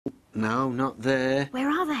No, not there. Where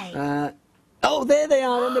are they? Oh, there they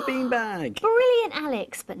are on the beanbag. Brilliant,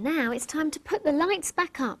 Alex. But now it's time to put the lights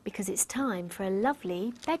back up because it's time for a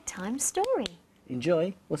lovely bedtime story.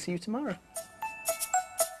 Enjoy. We'll see you tomorrow.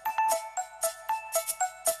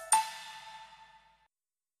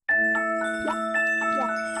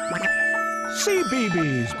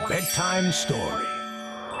 Cbeebies Bedtime Story.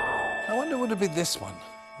 I wonder, would it be this one?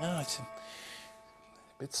 No, it's a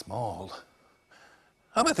bit small.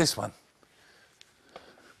 How about this one?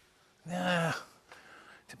 Yeah,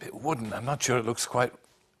 it's a bit wooden. I'm not sure it looks quite...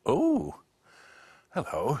 Oh,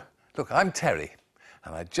 hello. Look, I'm Terry,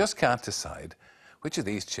 and I just can't decide which of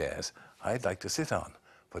these chairs I'd like to sit on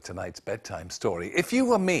for tonight's bedtime story. If you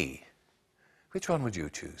were me, which one would you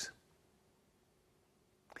choose?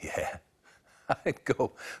 Yeah, I'd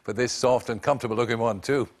go for this soft and comfortable looking one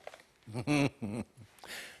too.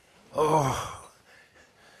 Oh,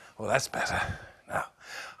 well, that's better. Now,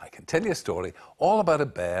 I can tell you a story all about a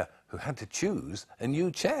bear who had to choose a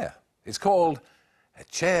new chair. It's called A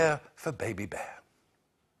Chair for Baby Bear.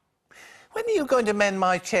 When are you going to mend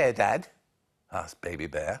my chair, Dad? Asked Baby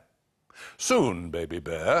Bear. Soon, Baby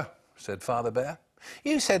Bear, said Father Bear.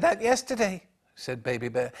 You said that yesterday, said Baby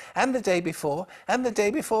Bear, and the day before, and the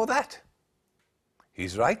day before that.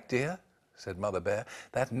 He's right, dear, said Mother Bear.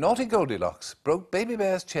 That naughty Goldilocks broke Baby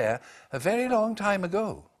Bear's chair a very long time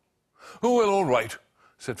ago. Oh, well, all right,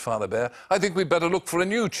 said Father Bear. I think we'd better look for a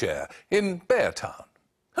new chair in Bear Town.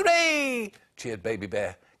 Hooray! Cheered Baby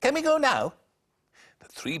Bear. Can we go now? The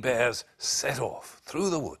three bears set off through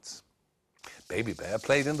the woods. Baby Bear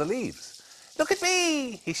played in the leaves. Look at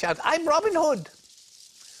me, he shouted. I'm Robin Hood.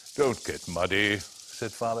 Don't get muddy,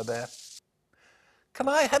 said Father Bear. Can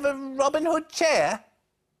I have a Robin Hood chair?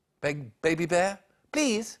 Begged Baby Bear.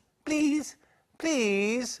 Please, please,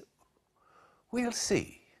 please. We'll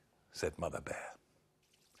see, said Mother Bear.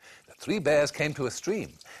 The three bears came to a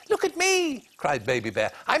stream. Look at me, cried Baby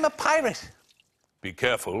Bear. I'm a pirate. Be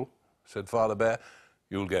careful, said Father Bear.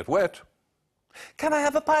 You'll get wet. Can I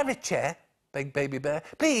have a pirate chair? Begged Baby Bear.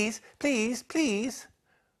 Please, please, please.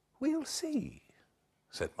 We'll see,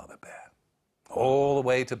 said Mother Bear. All the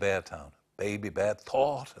way to Bear Town, Baby Bear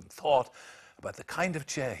thought and thought about the kind of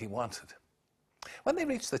chair he wanted. When they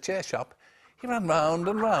reached the chair shop, he ran round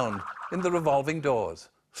and round in the revolving doors.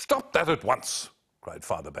 Stop that at once, cried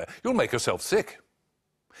Father Bear. You'll make yourself sick.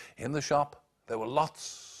 In the shop, there were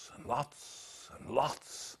lots and lots and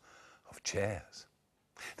lots of chairs.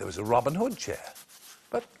 There was a Robin Hood chair,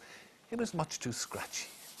 but it was much too scratchy.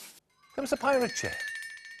 There was a pirate chair.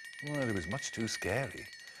 Well, it was much too scary.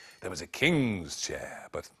 There was a king's chair,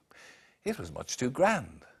 but it was much too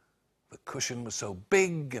grand. The cushion was so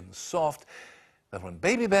big and soft that when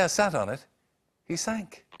Baby Bear sat on it, he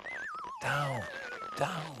sank. Down,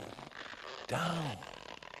 down, down.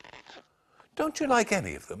 Don't you like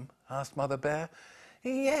any of them? Asked Mother Bear.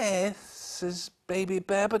 Yes, says Baby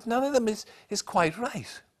Bear, but none of them is quite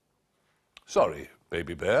right. Sorry,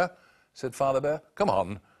 Baby Bear, said Father Bear. Come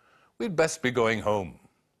on, we'd best be going home.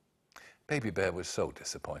 Baby Bear was so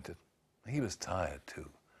disappointed. He was tired too.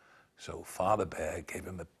 So Father Bear gave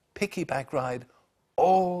him a piggyback ride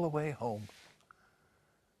all the way home.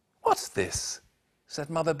 What's this? Said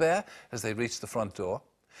Mother Bear as they reached the front door.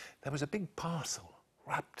 There was a big parcel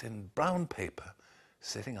wrapped in brown paper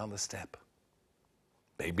sitting on the step.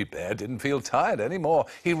 Baby Bear didn't feel tired anymore.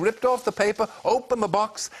 He ripped off the paper, opened the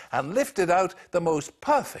box, and lifted out the most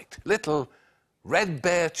perfect little red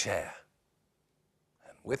bear chair.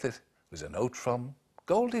 And with it was a note from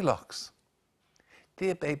Goldilocks.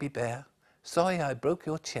 Dear Baby Bear, sorry I broke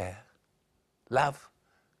your chair. Love,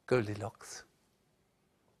 Goldilocks.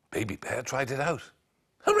 Baby Bear tried it out.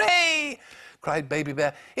 Hooray! Cried Baby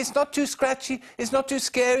Bear. It's not too scratchy, it's not too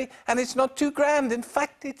scary, and it's not too grand. In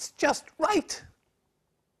fact, it's just right.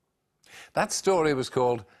 That story was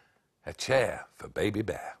called A Chair for Baby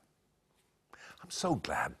Bear. I'm so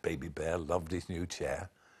glad Baby Bear loved his new chair.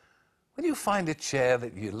 When you find a chair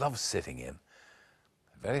that you love sitting in,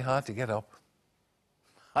 it's very hard to get up.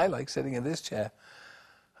 I like sitting in this chair.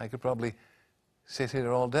 I could probably sit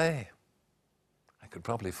here all day. I could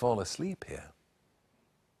probably fall asleep here.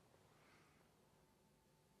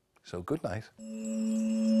 So good night.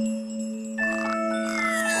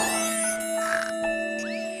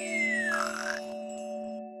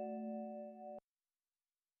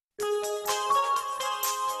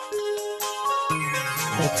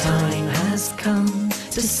 The time has come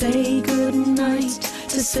to say good night,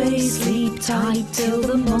 to say sleep tight till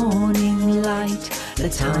the morning light. The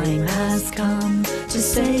time has come to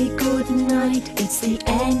say good night, it's the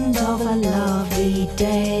end of a lovely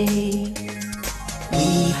day.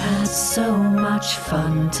 We've had so much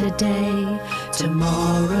fun today.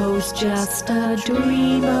 Tomorrow's just a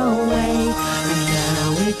dream away. And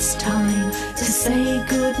now it's time to say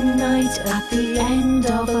goodnight at the end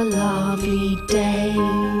of a lovely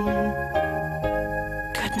day.